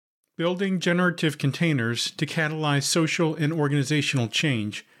Building generative containers to catalyze social and organizational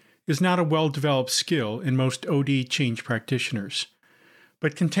change is not a well-developed skill in most OD change practitioners.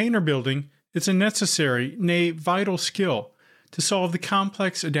 But container building is a necessary, nay, vital skill to solve the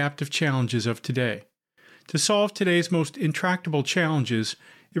complex adaptive challenges of today. To solve today's most intractable challenges,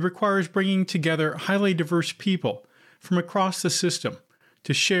 it requires bringing together highly diverse people from across the system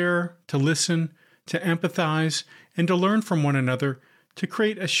to share, to listen, to empathize, and to learn from one another to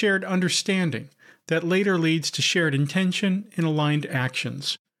create a shared understanding that later leads to shared intention and aligned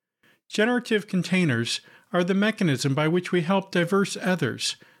actions. Generative containers are the mechanism by which we help diverse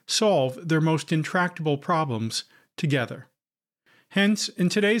others solve their most intractable problems together. Hence, in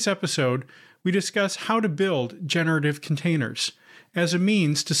today's episode, we discuss how to build generative containers as a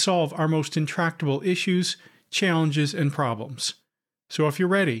means to solve our most intractable issues, challenges, and problems. So if you're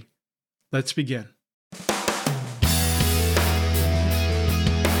ready, let's begin.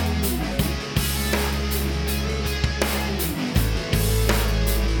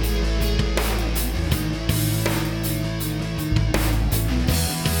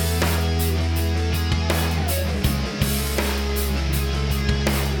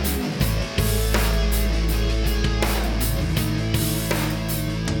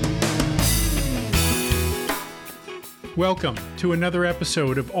 Welcome to another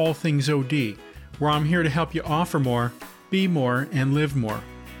episode of All Things OD, where I'm here to help you offer more, be more, and live more.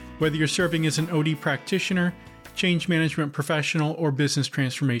 Whether you're serving as an OD practitioner, change management professional, or business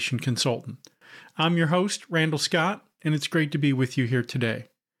transformation consultant. I'm your host, Randall Scott, and it's great to be with you here today.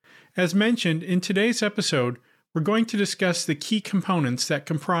 As mentioned, in today's episode, we're going to discuss the key components that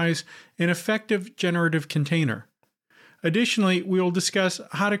comprise an effective generative container. Additionally, we will discuss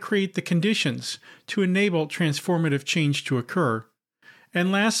how to create the conditions to enable transformative change to occur.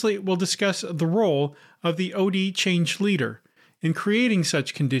 And lastly, we'll discuss the role of the OD change leader in creating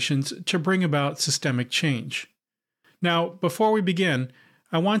such conditions to bring about systemic change. Now, before we begin,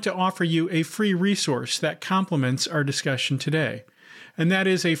 I want to offer you a free resource that complements our discussion today, and that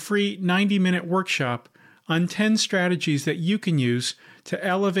is a free 90-minute workshop on 10 strategies that you can use to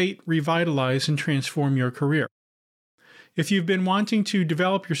elevate, revitalize, and transform your career. If you've been wanting to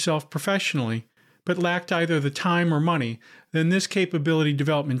develop yourself professionally, but lacked either the time or money, then this capability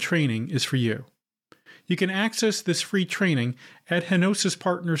development training is for you. You can access this free training at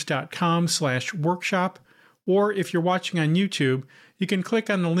henosispartners.com/workshop, or if you're watching on YouTube, you can click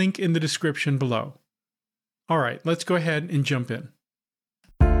on the link in the description below. All right, let's go ahead and jump in.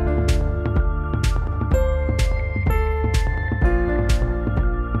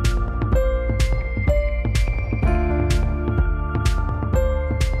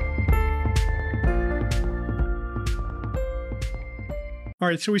 All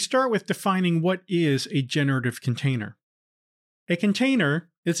right, so we start with defining what is a generative container. A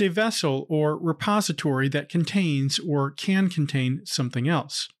container is a vessel or repository that contains or can contain something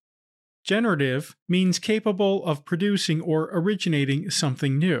else. Generative means capable of producing or originating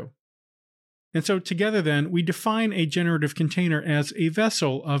something new. And so together then, we define a generative container as a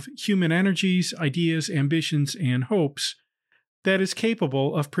vessel of human energies, ideas, ambitions, and hopes that is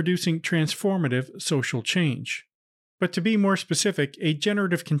capable of producing transformative social change. But to be more specific, a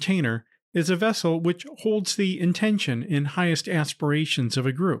generative container is a vessel which holds the intention and highest aspirations of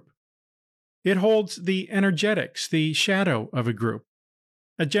a group. It holds the energetics, the shadow of a group.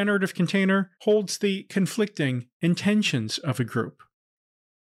 A generative container holds the conflicting intentions of a group.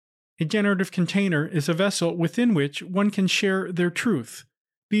 A generative container is a vessel within which one can share their truth,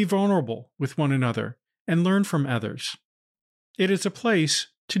 be vulnerable with one another, and learn from others. It is a place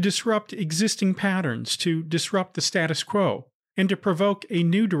to disrupt existing patterns, to disrupt the status quo, and to provoke a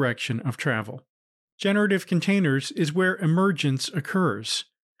new direction of travel. Generative containers is where emergence occurs,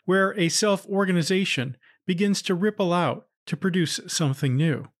 where a self-organization begins to ripple out to produce something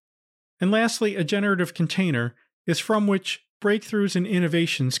new. And lastly, a generative container is from which breakthroughs and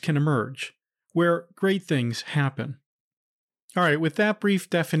innovations can emerge, where great things happen. All right, with that brief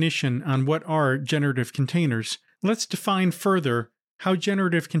definition on what are generative containers, let's define further how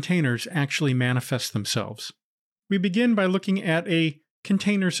generative containers actually manifest themselves. We begin by looking at a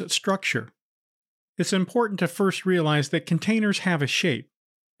container's structure. It's important to first realize that containers have a shape,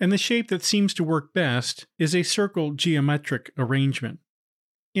 and the shape that seems to work best is a circle geometric arrangement.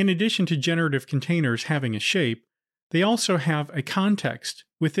 In addition to generative containers having a shape, they also have a context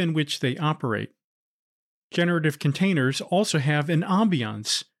within which they operate. Generative containers also have an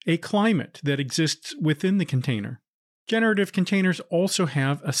ambiance, a climate that exists within the container. Generative containers also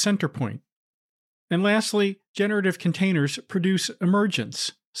have a center point. And lastly, generative containers produce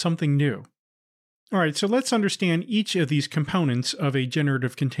emergence, something new. All right, so let's understand each of these components of a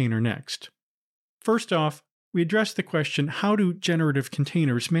generative container next. First off, we address the question, how do generative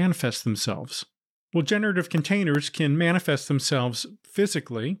containers manifest themselves? Well, generative containers can manifest themselves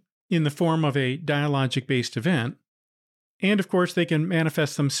physically in the form of a dialogic-based event, and of course they can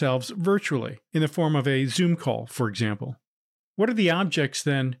manifest themselves virtually in the form of a Zoom call, for example. What are the objects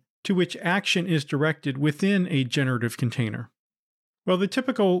then to which action is directed within a generative container? Well, the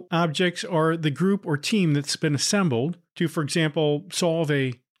typical objects are the group or team that's been assembled to, for example, solve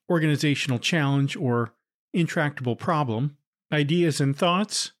a organizational challenge or intractable problem. Ideas and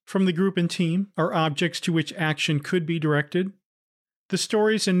thoughts from the group and team are objects to which action could be directed. The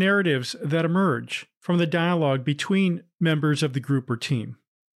stories and narratives that emerge from the dialogue between members of the group or team.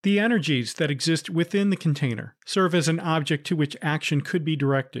 The energies that exist within the container serve as an object to which action could be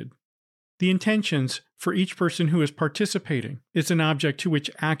directed. The intentions for each person who is participating is an object to which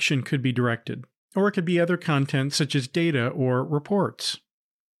action could be directed, or it could be other content such as data or reports.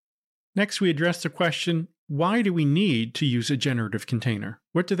 Next, we address the question, why do we need to use a generative container?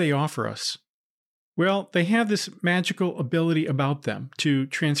 What do they offer us? Well, they have this magical ability about them to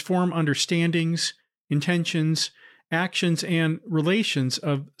transform understandings, intentions, actions, and relations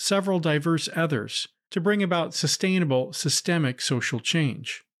of several diverse others to bring about sustainable, systemic social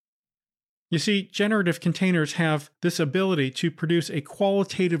change. You see, generative containers have this ability to produce a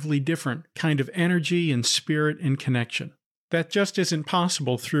qualitatively different kind of energy and spirit and connection. That just isn't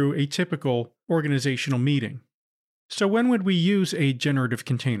possible through a typical organizational meeting. So when would we use a generative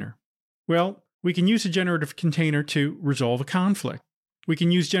container? Well, we can use a generative container to resolve a conflict. We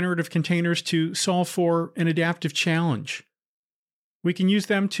can use generative containers to solve for an adaptive challenge. We can use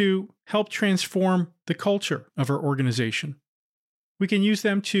them to help transform the culture of our organization. We can use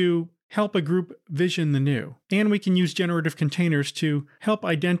them to help a group vision the new. And we can use generative containers to help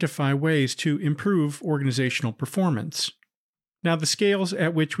identify ways to improve organizational performance. Now, the scales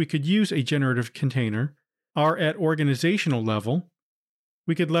at which we could use a generative container are at organizational level.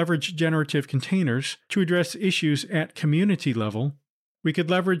 We could leverage generative containers to address issues at community level. We could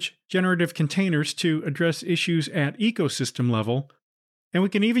leverage generative containers to address issues at ecosystem level. And we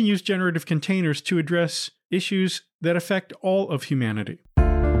can even use generative containers to address issues that affect all of humanity.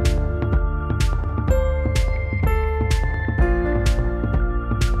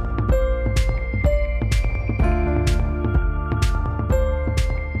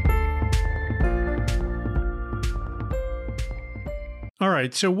 All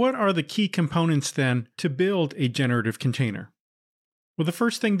right, so what are the key components then to build a generative container? Well, the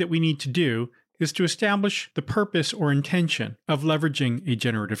first thing that we need to do is to establish the purpose or intention of leveraging a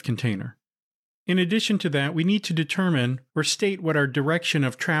generative container. In addition to that, we need to determine or state what our direction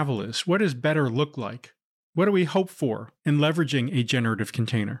of travel is. What does better look like? What do we hope for in leveraging a generative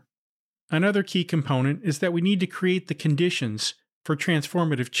container? Another key component is that we need to create the conditions for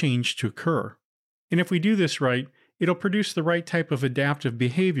transformative change to occur. And if we do this right, it'll produce the right type of adaptive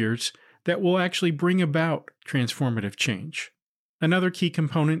behaviors that will actually bring about transformative change. Another key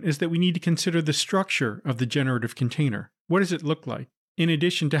component is that we need to consider the structure of the generative container. What does it look like? In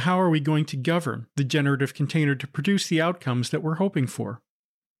addition to how are we going to govern the generative container to produce the outcomes that we're hoping for?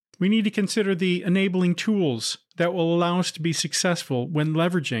 We need to consider the enabling tools that will allow us to be successful when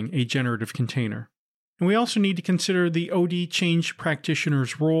leveraging a generative container. And we also need to consider the OD change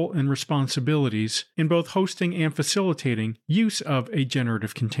practitioner's role and responsibilities in both hosting and facilitating use of a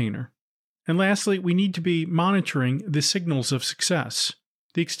generative container. And lastly, we need to be monitoring the signals of success,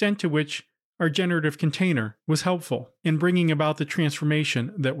 the extent to which our generative container was helpful in bringing about the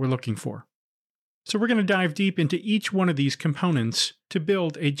transformation that we're looking for. So we're going to dive deep into each one of these components to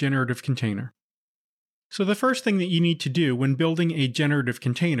build a generative container. So the first thing that you need to do when building a generative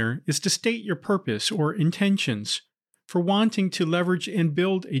container is to state your purpose or intentions for wanting to leverage and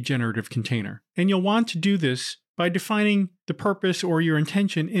build a generative container. And you'll want to do this by defining the purpose or your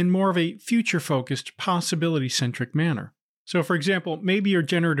intention in more of a future-focused, possibility-centric manner. So for example, maybe your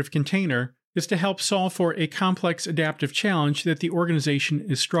generative container is to help solve for a complex adaptive challenge that the organization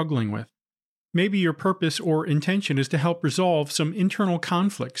is struggling with. Maybe your purpose or intention is to help resolve some internal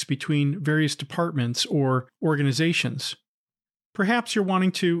conflicts between various departments or organizations. Perhaps you're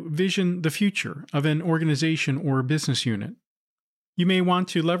wanting to vision the future of an organization or business unit. You may want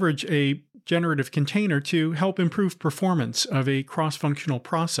to leverage a generative container to help improve performance of a cross-functional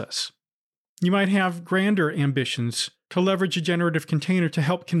process. You might have grander ambitions to leverage a generative container to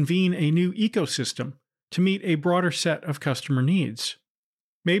help convene a new ecosystem to meet a broader set of customer needs.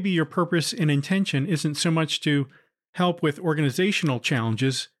 Maybe your purpose and intention isn't so much to help with organizational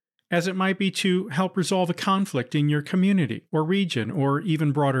challenges as it might be to help resolve a conflict in your community or region or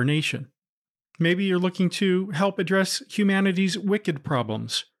even broader nation. Maybe you're looking to help address humanity's wicked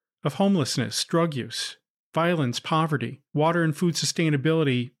problems of homelessness, drug use, violence, poverty, water and food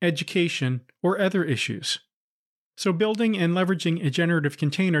sustainability, education, or other issues. So building and leveraging a generative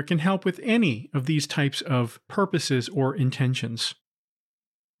container can help with any of these types of purposes or intentions.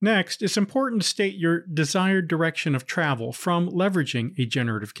 Next, it's important to state your desired direction of travel from leveraging a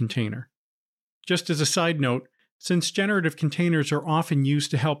generative container. Just as a side note, since generative containers are often used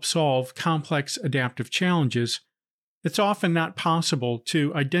to help solve complex adaptive challenges, it's often not possible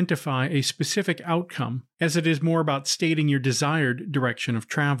to identify a specific outcome, as it is more about stating your desired direction of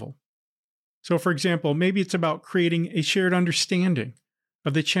travel. So, for example, maybe it's about creating a shared understanding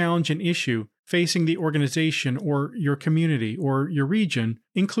of the challenge and issue facing the organization or your community or your region,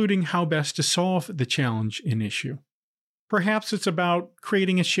 including how best to solve the challenge and issue. Perhaps it's about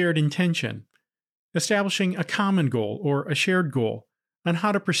creating a shared intention, establishing a common goal or a shared goal on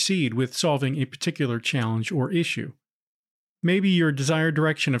how to proceed with solving a particular challenge or issue. Maybe your desired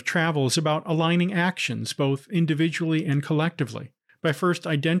direction of travel is about aligning actions both individually and collectively by first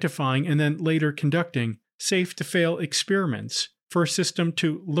identifying and then later conducting safe-to-fail experiments for a system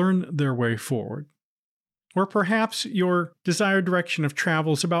to learn their way forward. Or perhaps your desired direction of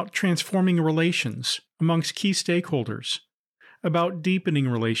travel is about transforming relations amongst key stakeholders, about deepening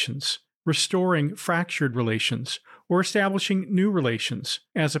relations, restoring fractured relations, or establishing new relations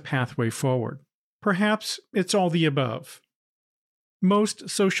as a pathway forward. Perhaps it's all the above. Most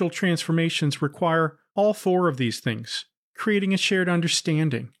social transformations require all four of these things: creating a shared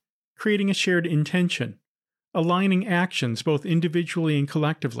understanding, creating a shared intention, aligning actions both individually and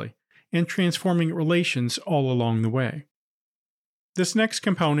collectively, and transforming relations all along the way. This next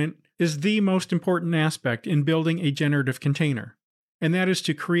component is the most important aspect in building a generative container, and that is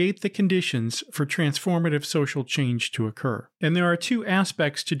to create the conditions for transformative social change to occur. And there are two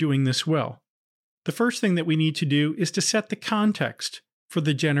aspects to doing this well. The first thing that we need to do is to set the context for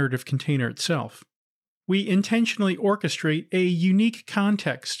the generative container itself. We intentionally orchestrate a unique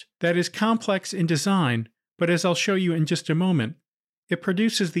context that is complex in design, but as I'll show you in just a moment, it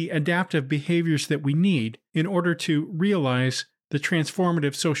produces the adaptive behaviors that we need in order to realize the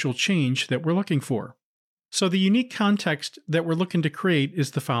transformative social change that we're looking for. So the unique context that we're looking to create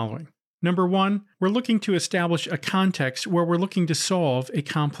is the following. Number one, we're looking to establish a context where we're looking to solve a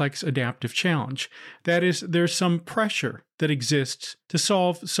complex adaptive challenge. That is, there's some pressure that exists to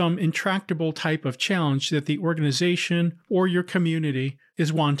solve some intractable type of challenge that the organization or your community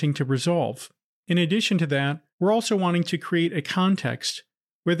is wanting to resolve. In addition to that, we're also wanting to create a context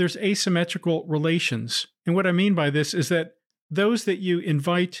where there's asymmetrical relations. And what I mean by this is that those that you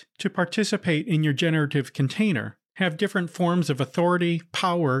invite to participate in your generative container have different forms of authority,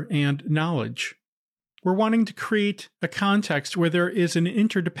 power, and knowledge. We're wanting to create a context where there is an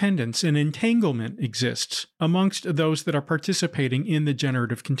interdependence and entanglement exists amongst those that are participating in the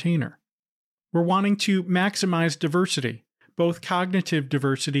generative container. We're wanting to maximize diversity, both cognitive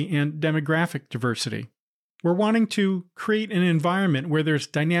diversity and demographic diversity. We're wanting to create an environment where there's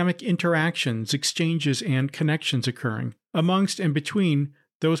dynamic interactions, exchanges, and connections occurring amongst and between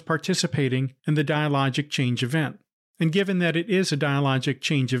those participating in the dialogic change event. And given that it is a dialogic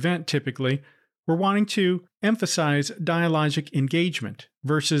change event typically, we're wanting to emphasize dialogic engagement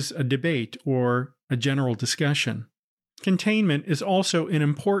versus a debate or a general discussion. Containment is also an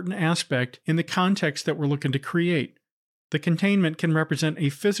important aspect in the context that we're looking to create. The containment can represent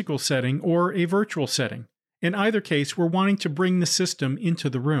a physical setting or a virtual setting. In either case, we're wanting to bring the system into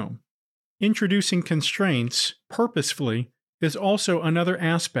the room. Introducing constraints purposefully is also another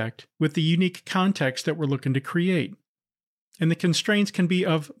aspect with the unique context that we're looking to create. And the constraints can be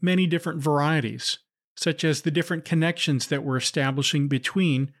of many different varieties, such as the different connections that we're establishing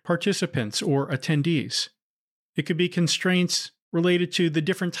between participants or attendees. It could be constraints related to the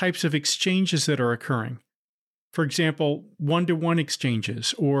different types of exchanges that are occurring. For example, one-to-one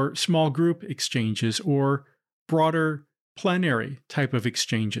exchanges, or small group exchanges, or broader plenary type of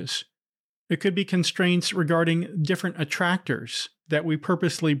exchanges. It could be constraints regarding different attractors that we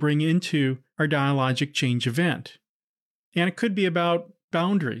purposely bring into our dialogic change event. And it could be about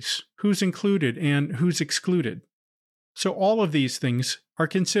boundaries, who's included and who's excluded. So all of these things are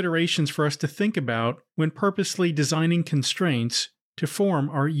considerations for us to think about when purposely designing constraints to form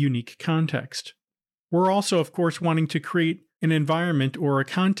our unique context. We're also, of course, wanting to create an environment or a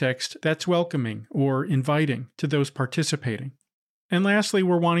context that's welcoming or inviting to those participating. And lastly,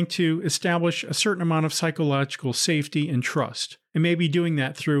 we're wanting to establish a certain amount of psychological safety and trust, and maybe doing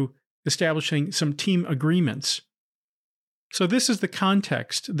that through establishing some team agreements. So this is the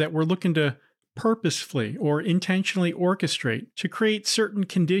context that we're looking to purposefully or intentionally orchestrate to create certain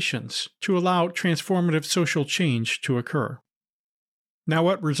conditions to allow transformative social change to occur. Now,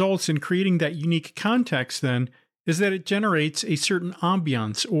 what results in creating that unique context then is that it generates a certain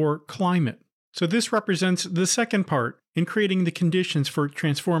ambiance or climate. So this represents the second part in creating the conditions for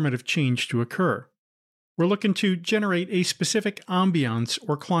transformative change to occur. We're looking to generate a specific ambiance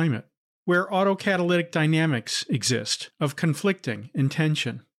or climate where autocatalytic dynamics exist of conflicting and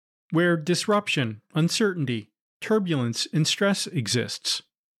tension, where disruption, uncertainty, turbulence, and stress exists.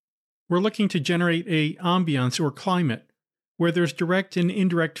 We're looking to generate an ambiance or climate where there's direct and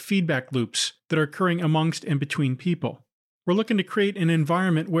indirect feedback loops that are occurring amongst and between people. We're looking to create an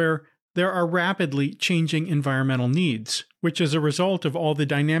environment where there are rapidly changing environmental needs, which is a result of all the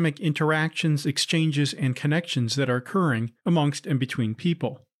dynamic interactions, exchanges, and connections that are occurring amongst and between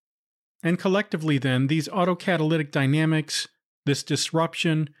people. And collectively then, these autocatalytic dynamics, this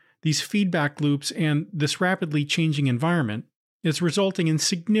disruption, these feedback loops, and this rapidly changing environment is resulting in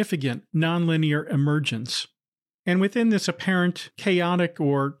significant nonlinear emergence. And within this apparent chaotic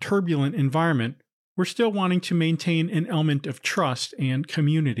or turbulent environment, we're still wanting to maintain an element of trust and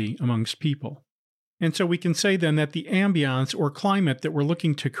community amongst people. And so we can say then that the ambiance or climate that we're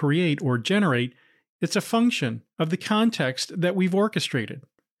looking to create or generate, it's a function of the context that we've orchestrated.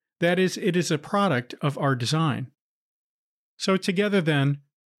 That is, it is a product of our design. So together then,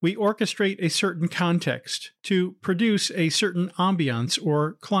 we orchestrate a certain context to produce a certain ambiance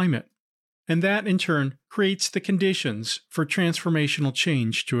or climate. And that in turn creates the conditions for transformational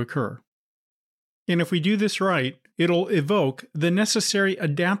change to occur. And if we do this right, it'll evoke the necessary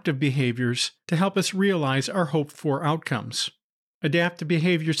adaptive behaviors to help us realize our hoped-for outcomes. Adaptive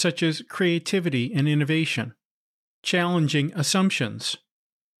behaviors such as creativity and innovation, challenging assumptions,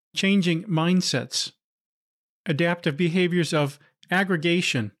 changing mindsets, adaptive behaviors of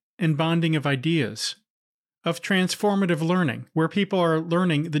aggregation and bonding of ideas, of transformative learning, where people are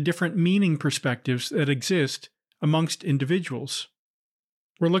learning the different meaning perspectives that exist amongst individuals.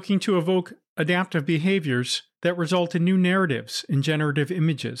 We're looking to evoke adaptive behaviors that result in new narratives and generative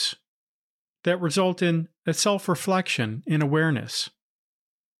images, that result in a self-reflection and awareness.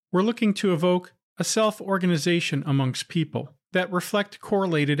 We're looking to evoke a self-organization amongst people that reflect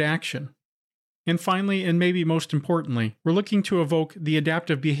correlated action. And finally, and maybe most importantly, we're looking to evoke the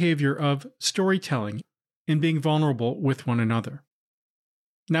adaptive behavior of storytelling and being vulnerable with one another.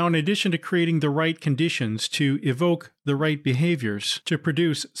 Now, in addition to creating the right conditions to evoke the right behaviors to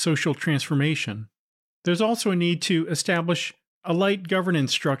produce social transformation, there's also a need to establish a light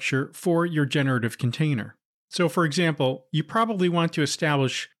governance structure for your generative container. So, for example, you probably want to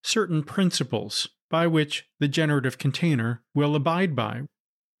establish certain principles by which the generative container will abide by.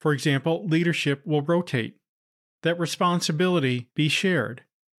 For example, leadership will rotate, that responsibility be shared,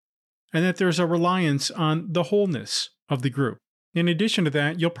 and that there's a reliance on the wholeness of the group. In addition to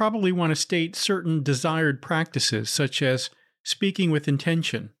that, you'll probably want to state certain desired practices such as speaking with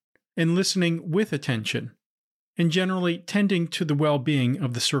intention and listening with attention, and generally tending to the well-being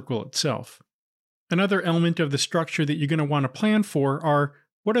of the circle itself. Another element of the structure that you're going to want to plan for are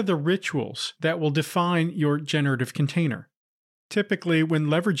what are the rituals that will define your generative container. Typically, when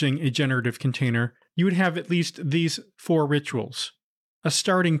leveraging a generative container, you would have at least these 4 rituals. A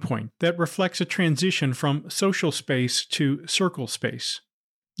starting point that reflects a transition from social space to circle space.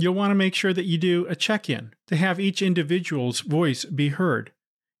 You'll want to make sure that you do a check-in to have each individual's voice be heard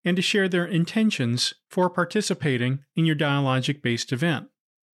and to share their intentions for participating in your dialogic-based event.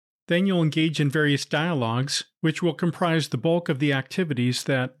 Then you'll engage in various dialogues, which will comprise the bulk of the activities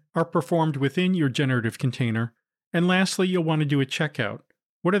that are performed within your generative container. And lastly, you'll want to do a checkout.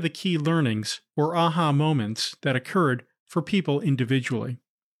 What are the key learnings or aha moments that occurred for people individually?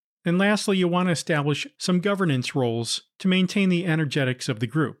 And lastly, you'll want to establish some governance roles to maintain the energetics of the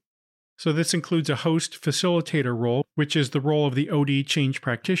group. So this includes a host facilitator role, which is the role of the OD change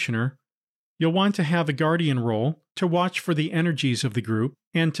practitioner. You'll want to have a guardian role to watch for the energies of the group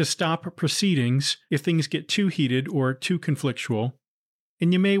and to stop proceedings if things get too heated or too conflictual.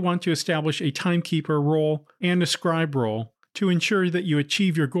 And you may want to establish a timekeeper role and a scribe role to ensure that you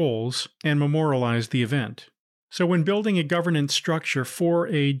achieve your goals and memorialize the event. So when building a governance structure for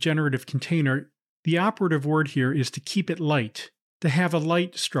a generative container, the operative word here is to keep it light, to have a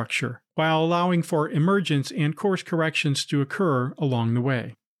light structure, while allowing for emergence and course corrections to occur along the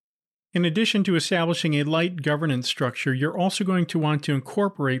way. In addition to establishing a light governance structure, you're also going to want to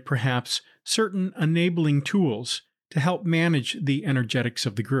incorporate perhaps certain enabling tools to help manage the energetics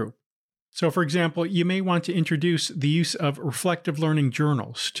of the group. So for example, you may want to introduce the use of reflective learning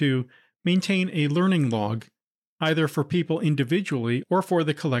journals to maintain a learning log, either for people individually or for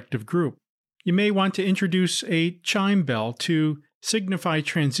the collective group. You may want to introduce a chime bell to signify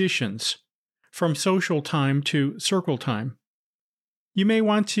transitions from social time to circle time. You may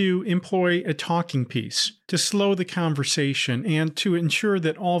want to employ a talking piece to slow the conversation and to ensure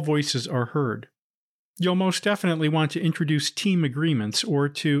that all voices are heard. You'll most definitely want to introduce team agreements or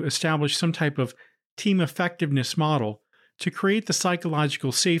to establish some type of team effectiveness model to create the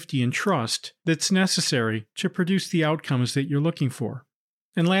psychological safety and trust that's necessary to produce the outcomes that you're looking for.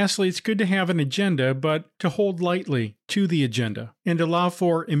 And lastly, it's good to have an agenda, but to hold lightly to the agenda and allow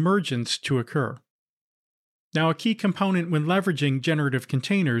for emergence to occur. Now, a key component when leveraging generative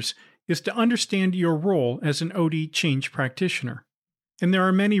containers is to understand your role as an OD change practitioner. And there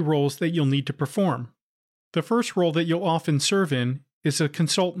are many roles that you'll need to perform. The first role that you'll often serve in is a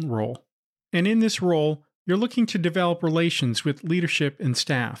consultant role. And in this role, you're looking to develop relations with leadership and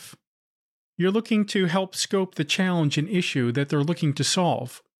staff. You're looking to help scope the challenge and issue that they're looking to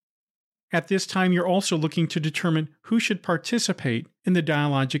solve. At this time, you're also looking to determine who should participate in the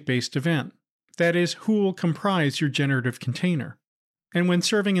dialogic-based event. That is, who will comprise your generative container. And when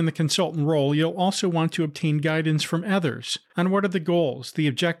serving in the consultant role, you'll also want to obtain guidance from others on what are the goals, the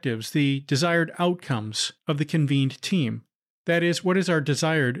objectives, the desired outcomes of the convened team. That is, what is our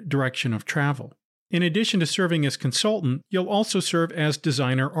desired direction of travel. In addition to serving as consultant, you'll also serve as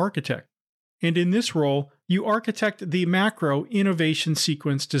designer-architect. And in this role, you architect the macro innovation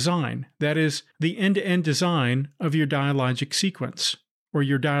sequence design, that is, the end-to-end design of your dialogic sequence, or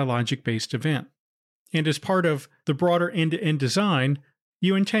your dialogic-based event. And as part of the broader end-to-end design,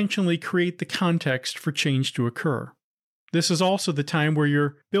 you intentionally create the context for change to occur. This is also the time where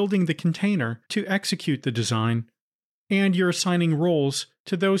you're building the container to execute the design, and you're assigning roles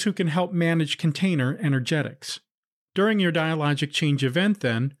to those who can help manage container energetics. During your dialogic change event,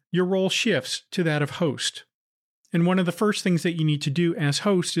 then, your role shifts to that of host. And one of the first things that you need to do as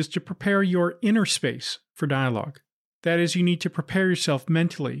host is to prepare your inner space for dialogue. That is, you need to prepare yourself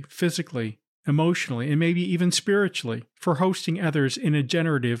mentally, physically, emotionally, and maybe even spiritually for hosting others in a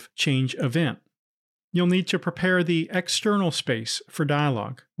generative change event. You'll need to prepare the external space for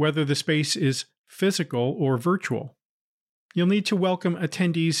dialogue, whether the space is physical or virtual. You'll need to welcome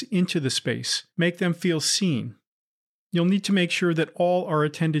attendees into the space, make them feel seen. You'll need to make sure that all are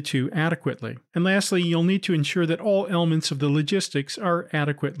attended to adequately. And lastly, you'll need to ensure that all elements of the logistics are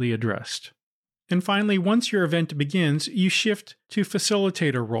adequately addressed. And finally, once your event begins, you shift to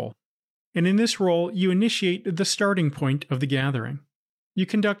facilitator role. And in this role, you initiate the starting point of the gathering. You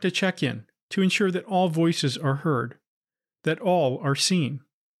conduct a check-in to ensure that all voices are heard, that all are seen.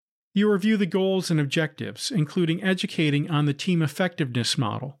 You review the goals and objectives, including educating on the team effectiveness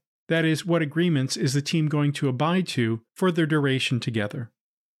model. That is, what agreements is the team going to abide to for their duration together.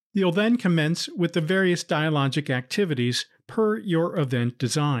 You'll then commence with the various dialogic activities per your event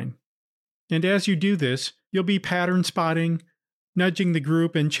design. And as you do this, you'll be pattern spotting, nudging the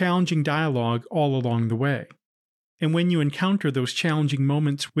group, and challenging dialogue all along the way. And when you encounter those challenging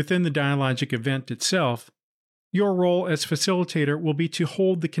moments within the dialogic event itself, your role as facilitator will be to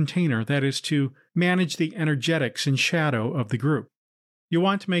hold the container, that is, to manage the energetics and shadow of the group. You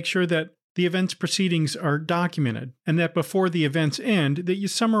want to make sure that the event's proceedings are documented, and that before the event's end, that you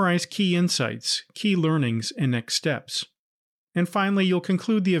summarize key insights, key learnings, and next steps. And finally, you'll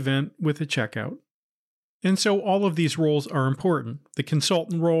conclude the event with a checkout. And so all of these roles are important: the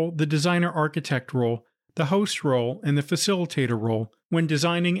consultant role, the designer-architect role, the host role, and the facilitator role when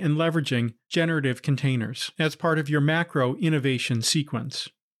designing and leveraging generative containers as part of your macro innovation sequence.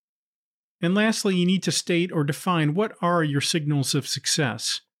 And lastly, you need to state or define what are your signals of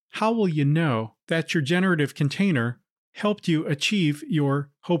success. How will you know that your generative container helped you achieve your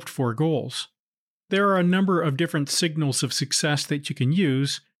hoped-for goals? There are a number of different signals of success that you can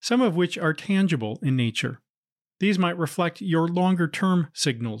use, some of which are tangible in nature. These might reflect your longer-term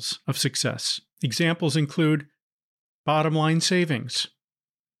signals of success. Examples include bottom-line savings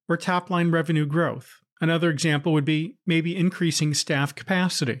or top-line revenue growth. Another example would be maybe increasing staff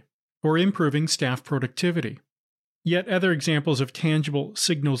capacity or improving staff productivity. Yet other examples of tangible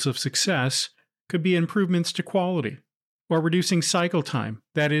signals of success could be improvements to quality, or reducing cycle time,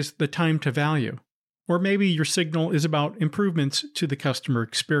 that is, the time to value. Or maybe your signal is about improvements to the customer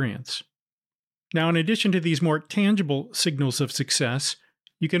experience. Now, in addition to these more tangible signals of success,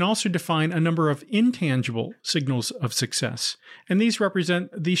 you can also define a number of intangible signals of success, and these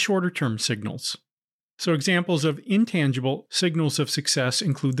represent the shorter-term signals. So examples of intangible signals of success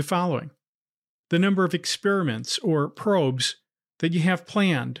include the following: the number of experiments or probes that you have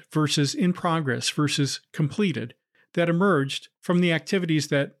planned versus in progress versus completed that emerged from the activities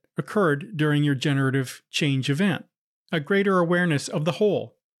that occurred during your generative change event. A greater awareness of the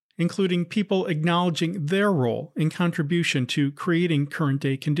whole, including people acknowledging their role in contribution to creating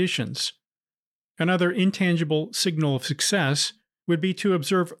current-day conditions. Another intangible signal of success would be to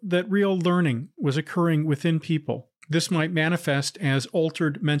observe that real learning was occurring within people. This might manifest as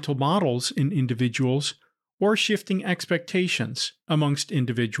altered mental models in individuals or shifting expectations amongst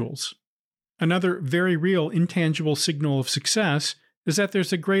individuals. Another very real intangible signal of success is that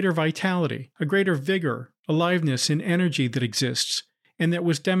there's a greater vitality, a greater vigor, aliveness, and energy that exists, and that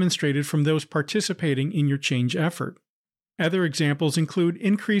was demonstrated from those participating in your change effort. Other examples include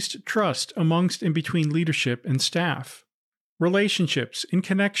increased trust amongst and between leadership and staff, relationships and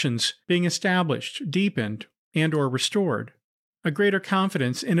connections being established, deepened, and/or restored, a greater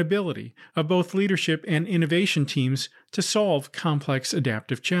confidence and ability of both leadership and innovation teams to solve complex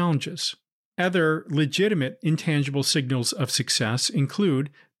adaptive challenges. Other legitimate intangible signals of success include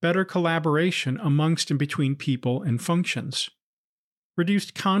better collaboration amongst and between people and functions,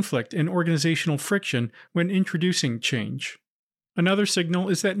 reduced conflict and organizational friction when introducing change. Another signal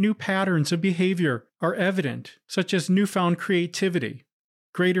is that new patterns of behavior are evident, such as newfound creativity,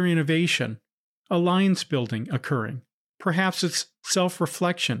 greater innovation, alliance building occurring. Perhaps it's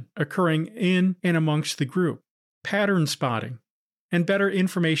self-reflection occurring in and amongst the group, pattern spotting, and better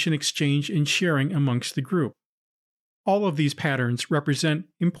information exchange and sharing amongst the group. All of these patterns represent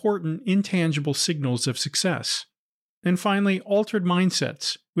important intangible signals of success. And finally, altered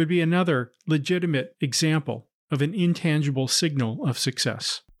mindsets would be another legitimate example of an intangible signal of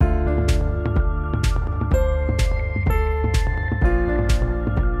success.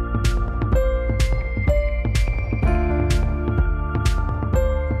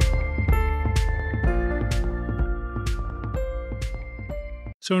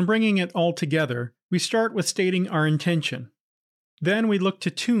 So in bringing it all together, we start with stating our intention. Then we look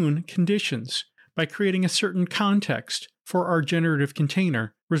to tune conditions by creating a certain context for our generative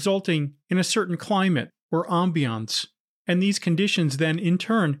container, resulting in a certain climate or ambiance, and these conditions then in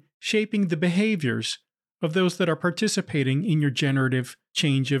turn shaping the behaviors of those that are participating in your generative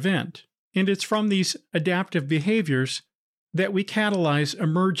change event. And it's from these adaptive behaviors that we catalyze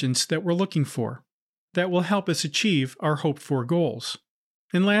emergence that we're looking for, that will help us achieve our hoped-for goals.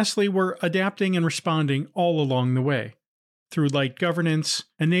 And lastly, we're adapting and responding all along the way, through light governance,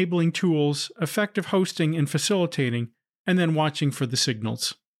 enabling tools, effective hosting and facilitating, and then watching for the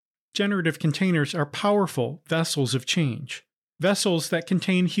signals. Generative containers are powerful vessels of change, vessels that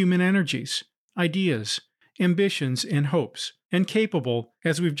contain human energies, ideas, ambitions, and hopes, and capable,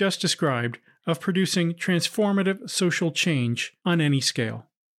 as we've just described, of producing transformative social change on any scale,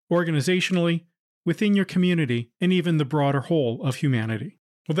 organizationally, within your community, and even the broader whole of humanity.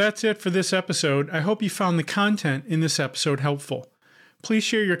 Well, that's it for this episode. I hope you found the content in this episode helpful. Please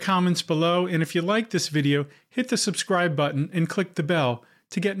share your comments below, and if you like this video, hit the subscribe button and click the bell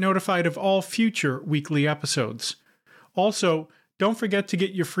to get notified of all future weekly episodes. Also, don't forget to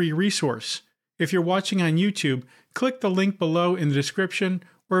get your free resource. If you're watching on YouTube, click the link below in the description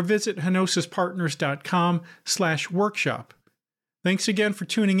or visit henosispartners.com/workshop. Thanks again for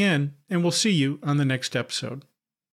tuning in, and we'll see you on the next episode.